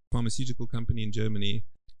 Bayer pharmaceutical company in Germany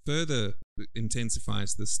further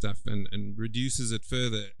intensifies this stuff and reduces it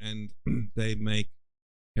further, and they make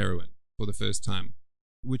heroin for the first time,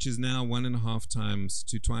 which is now 1.5 times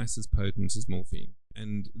to twice as potent as morphine.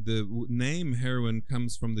 And the name heroin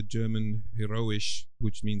comes from the German heroisch,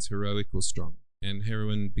 which means heroic or strong. And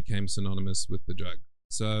heroin became synonymous with the drug.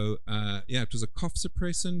 So, it was a cough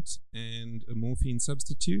suppressant and a morphine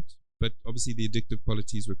substitute. But obviously the addictive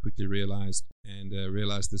qualities were quickly realized, and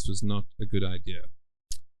realized this was not a good idea.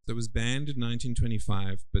 So it was banned in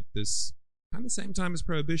 1925, but this, kind of the same time as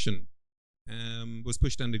Prohibition, was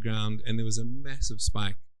pushed underground, and there was a massive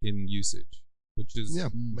spike in usage. Which is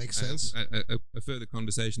makes sense. A further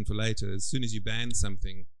conversation for later. As soon as you ban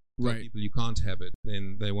something, right, people you can't have it,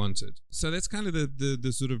 then they want it. So that's kind of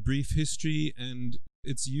the sort of brief history, and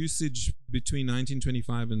its usage between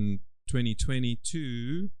 1925 and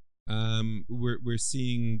 2022. We're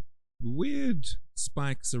seeing weird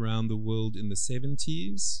spikes around the world in the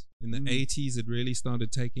 70s. In the 80s, it really started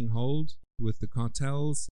taking hold with the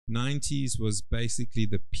cartels. 90s was basically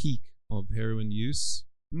the peak of heroin use.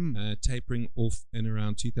 Tapering off in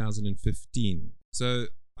around 2015. So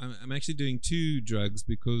I'm actually doing 2 drugs,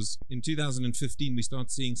 because in 2015 we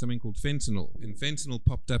start seeing something called fentanyl. And fentanyl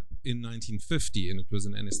popped up in 1950, and it was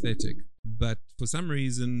an anesthetic. But for some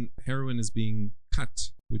reason, heroin is being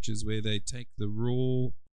cut, which is where they take the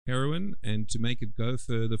raw heroin, and to make it go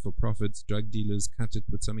further for profits, drug dealers cut it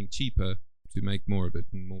with something cheaper to make more of it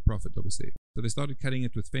and more profit, obviously. So they started cutting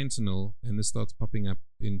it with fentanyl, and this starts popping up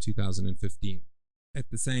in 2015. At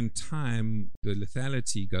the same time, the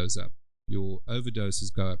lethality goes up. Your overdoses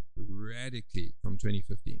go up radically from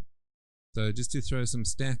 2015. So just to throw some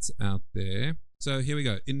stats out there. So here we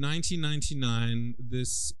go. In 1999,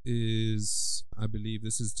 I believe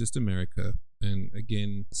this is just America. And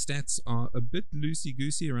again, stats are a bit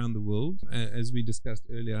loosey-goosey around the world. As we discussed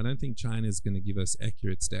earlier, I don't think China is going to give us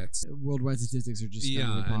accurate stats. Worldwide statistics are just kind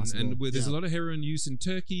of impossible. And there's a lot of heroin use in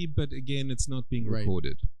Turkey, but again, it's not being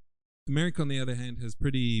recorded. America, on the other hand,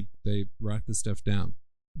 they write this stuff down.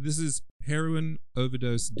 This is heroin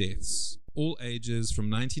overdose deaths, all ages from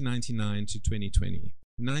 1999 to 2020.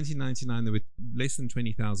 In 1999, there were less than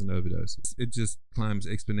 20,000 overdoses. It just climbs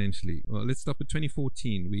exponentially. Well, let's stop at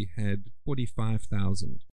 2014. We had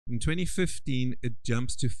 45,000. In 2015, it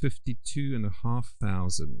jumps to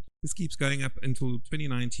 52,500. This keeps going up until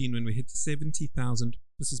 2019, when we hit 70,000.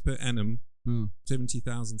 This is per annum.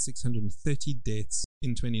 70,630 deaths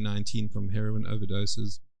in 2019 from heroin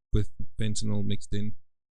overdoses with fentanyl mixed in.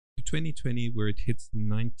 To 2020, where it hits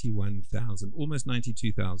 91,000, almost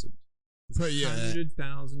 92,000. Per year.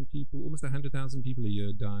 100,000 people, almost 100,000 people a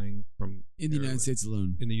year dying from in the United States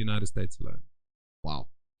alone. In the United States alone. Wow.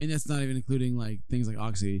 And that's not even including like things like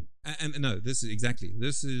oxy. And no, this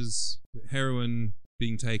is heroin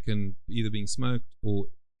being taken, either being smoked or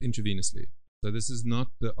intravenously. So this is not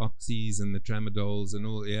the oxys and the tramadols and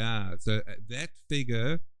all. Yeah. So that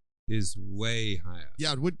figure is way higher.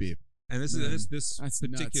 Yeah, it would be. And this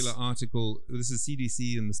particular article, this is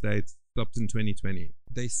CDC in the States, stopped in 2020.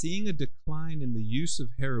 They're seeing a decline in the use of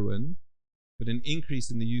heroin, but an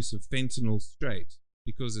increase in the use of fentanyl straight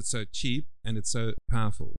because it's so cheap and it's so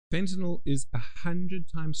powerful. Fentanyl is 100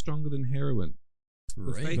 times stronger than heroin.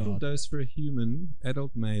 The fatal dose for a human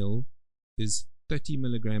adult male is 30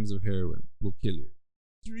 milligrams of heroin will kill you.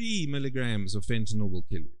 3 milligrams of fentanyl will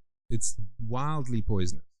kill you. It's wildly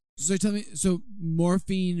poisonous. So tell me, so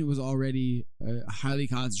morphine was already a highly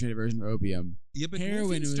concentrated version of opium. Yeah, but Heroin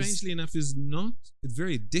morphine, was- strangely enough, is not. It's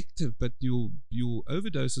very addictive, but your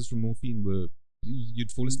overdoses from morphine were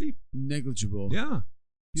you'd fall asleep. Negligible. Yeah,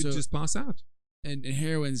 you'd So- just pass out. And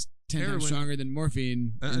heroin's 10 Heroin- times stronger than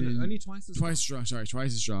morphine. and then Only twice as twice strong. Sorry,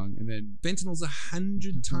 twice as strong. And then Fentanyl's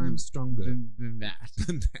 100 times stronger than that.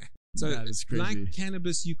 than that. So, That is crazy. like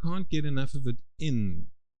cannabis, you can't get enough of it in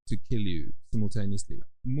to kill you simultaneously.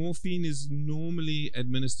 Morphine is normally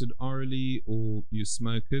administered orally or you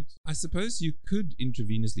smoke it. I suppose you could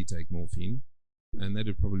intravenously take morphine, and that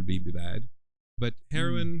would probably be bad. But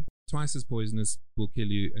heroin, twice as poisonous, will kill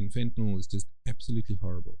you, and fentanyl is just absolutely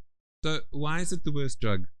horrible. So why is it the worst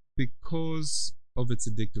drug? Because of its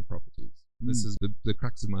addictive properties. This is the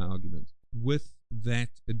crux of my argument. With that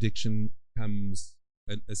addiction comes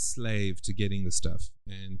a slave to getting the stuff,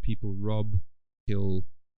 and people rob, kill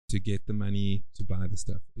to get the money to buy the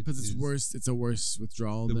stuff. Because it's is- worse. It's a worse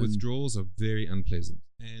withdrawal. The than, withdrawals are very unpleasant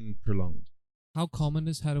and prolonged. How common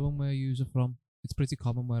is heroin where you are from? It's pretty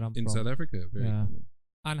common where I'm In from. South Africa, very Yeah. common.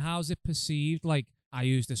 And how's it perceived? Like, I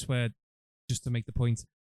use this word just to make the point.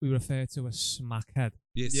 We refer to a smackhead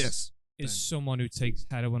Yes. Yes. is Same. someone who takes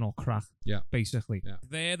heroin or crack. Yeah. Basically. Yeah.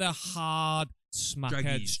 They're the hard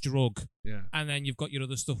smackheads Druggies. drug. Yeah. And then you've got your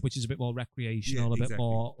other stuff, which is a bit more recreational, a bit exactly.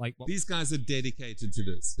 more like, what, These guys are dedicated to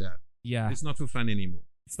this. Yeah. yeah. It's not for fun anymore.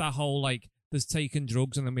 It's that whole, like, there's taking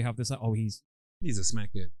drugs, and then we have this, like, oh, he's, He's a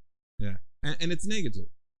smackhead. Yeah. And it's negative.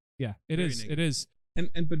 yeah, it Very is. negative. It is. And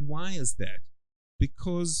but why is that?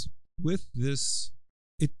 Because with this,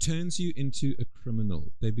 it turns you into a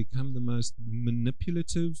criminal. They become the most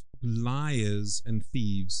manipulative liars and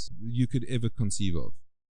thieves you could ever conceive of.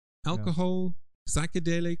 Alcohol,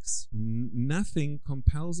 psychedelics, nothing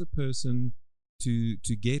compels a person to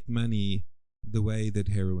get money the way that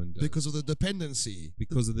heroin does. Because of the dependency.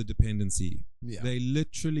 Because of the dependency. Yeah. They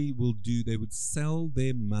literally they would sell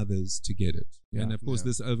their mothers to get it. Yeah. And of course, Yeah.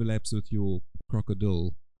 this overlaps with your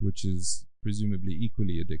Krokodil, which is presumably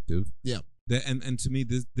equally addictive. Yeah. And to me,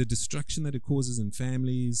 the destruction that it causes in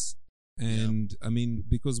families, and I mean,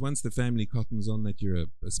 because once the family cottons on that you're a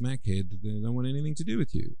smackhead, they don't want anything to do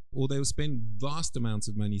with you. Or they will spend vast amounts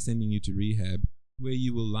of money sending you to rehab, where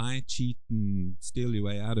you will lie, cheat, and steal your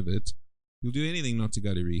way out of it. You'll do anything not to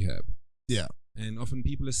go to rehab. Yeah. And often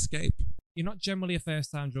people escape. You're not generally a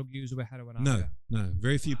first-time drug user with heroin, are No, you? no.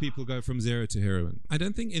 Very few people go from zero to heroin. I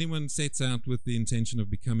don't think anyone sets out with the intention of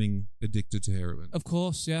becoming addicted to heroin Of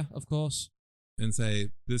course, yeah, of course. and say,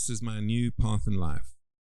 this is my new path in life,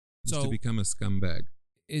 is to So- become a scumbag.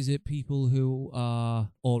 Is it people who are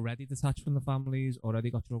already detached from the families, already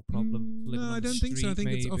got drug problems? living No, on I the don't think so. I street,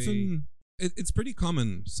 think it's maybe? often... It's pretty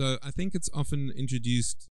common. So I think it's often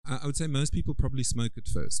introduced... I would say most people probably smoke it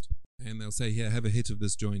first. And they'll say, here, have a hit of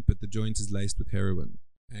this joint, but the joint is laced with heroin.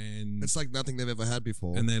 And It's like nothing they've ever had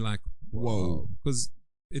before. and they're like, whoa. Because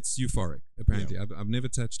it's euphoric, apparently. I've never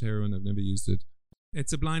touched heroin. I've never used it.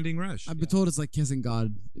 It's a blinding rush. I've been told it's like kissing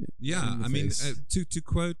God. Yeah, in the I mean, face. to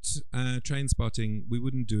quote Train Spotting, we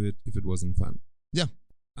wouldn't do it if it wasn't fun. Yeah.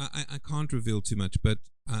 I can't reveal too much, but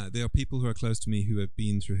there are people who are close to me who have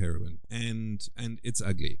been through heroin, and it's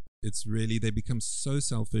ugly. It's really, they become so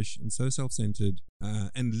selfish and so self-centered,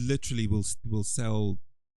 and literally will sell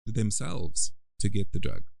themselves to get the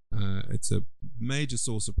drug. It's a major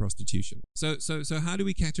source of prostitution. So how do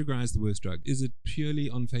we categorize the worst drug? Is it purely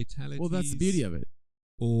on fatalities? Well, that's the beauty of it.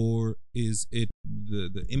 Or is it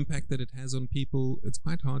the impact that it has on people? It's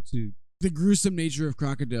quite hard to... The gruesome nature of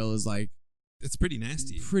Krokodil is like It's pretty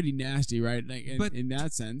nasty. pretty nasty, right? Like But in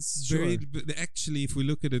that sense, Very, sure. but actually, if we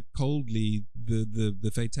look at it coldly,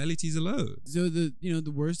 the fatalities are low. So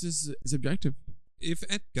the worst is subjective. If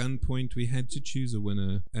at gunpoint we had to choose a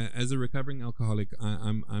winner, as a recovering alcoholic,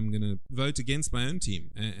 I'm going to vote against my own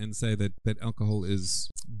team and say that alcohol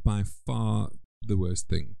is by far the worst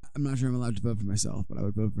thing. I'm not sure I'm allowed to vote for myself, but I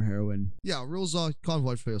would vote for heroin. Yeah, rules are can't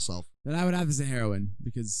vote for yourself. Then I would have to say heroin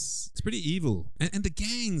because It's pretty evil, and the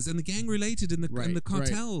gangs and the gang related and the Right, right.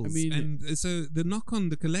 cartels. I mean- and so the knock on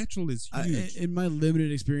the collateral is huge. in my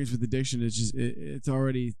limited experience with addiction, it's just it's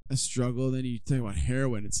already a struggle. Then you talk about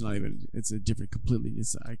heroin, it's not even. It's a different completely.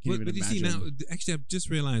 I can't But, even but you imagine. see now, actually, I've just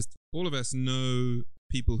realized all of us know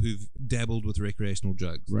people who've dabbled with recreational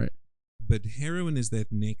drugs. Right. But heroin is that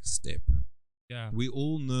next step. Yeah. We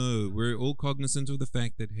all know, we're all cognizant of the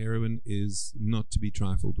fact that heroin is not to be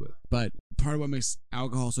trifled with. But part of what makes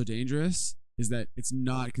alcohol so dangerous is that it's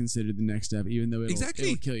not considered the next step, even though it'll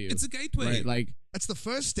kill you. It's a gateway. Right? Like, That's the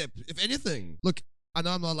first step, if anything. Look, I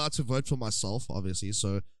know I'm not allowed to vote for myself, obviously,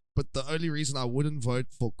 but the only reason I wouldn't vote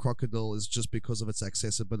for Krokodil is just because of its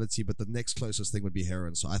accessibility, but the next closest thing would be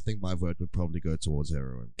heroin, so I think my vote would probably go towards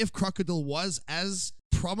heroin. If Krokodil was as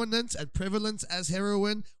prominent and prevalent as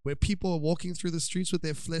heroin, where people are walking through the streets with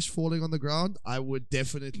their flesh falling on the ground, I would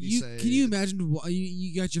definitely say... Can you imagine,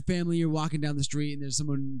 you got your family, you're walking down the street, and there's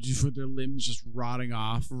someone just with their limbs just rotting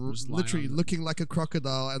off. Just literally looking like a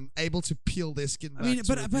crocodile and able to peel their skin back. I mean,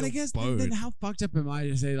 to but I guess then how fucked up am I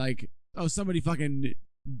to say, like, oh, somebody fucking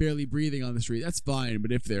barely breathing on the street? That's fine,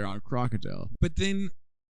 but if they're on Krokodil... But then,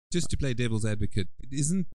 just to play devil's advocate,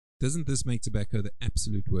 doesn't this make tobacco the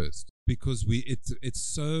absolute worst? Because it's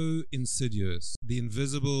so insidious. The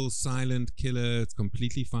invisible, silent killer. It's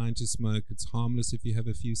completely fine to smoke. It's harmless if you have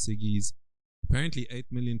a few ciggies. Apparently, 8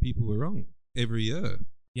 million people were wrong every year.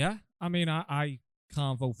 Yeah, I mean, I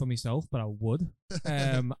can't vote for myself, but I would.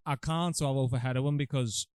 I can't, so I'll vote for heroin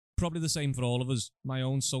because probably the same for all of us. My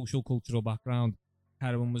own social cultural background,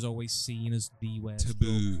 heroin was always seen as the worst.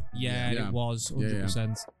 Taboo. Yeah, Yeah. it was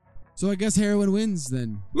 100%. So I guess heroin wins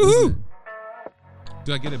then. Woohoo!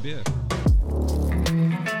 Do I get a beer?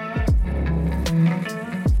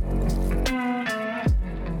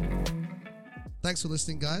 Thanks for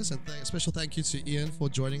listening, guys, and a special thank you to Ian for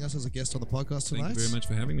joining us as a guest on the podcast tonight. Thank you very much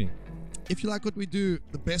for having me. If you like what we do,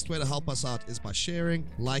 the best way to help us out is by sharing,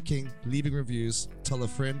 liking, leaving reviews, tell a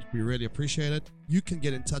friend. We really appreciate it. You can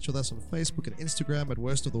get in touch with us on Facebook and Instagram at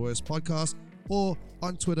Worst of the Worst Podcast or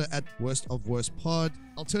on Twitter at Worst of Worst Pod.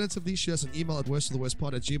 Alternatively, shoot us an email at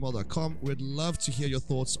worstoftheworstpod@gmail.com. We'd love to hear your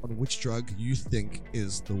thoughts on which drug you think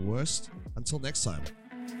is the worst. Until next time.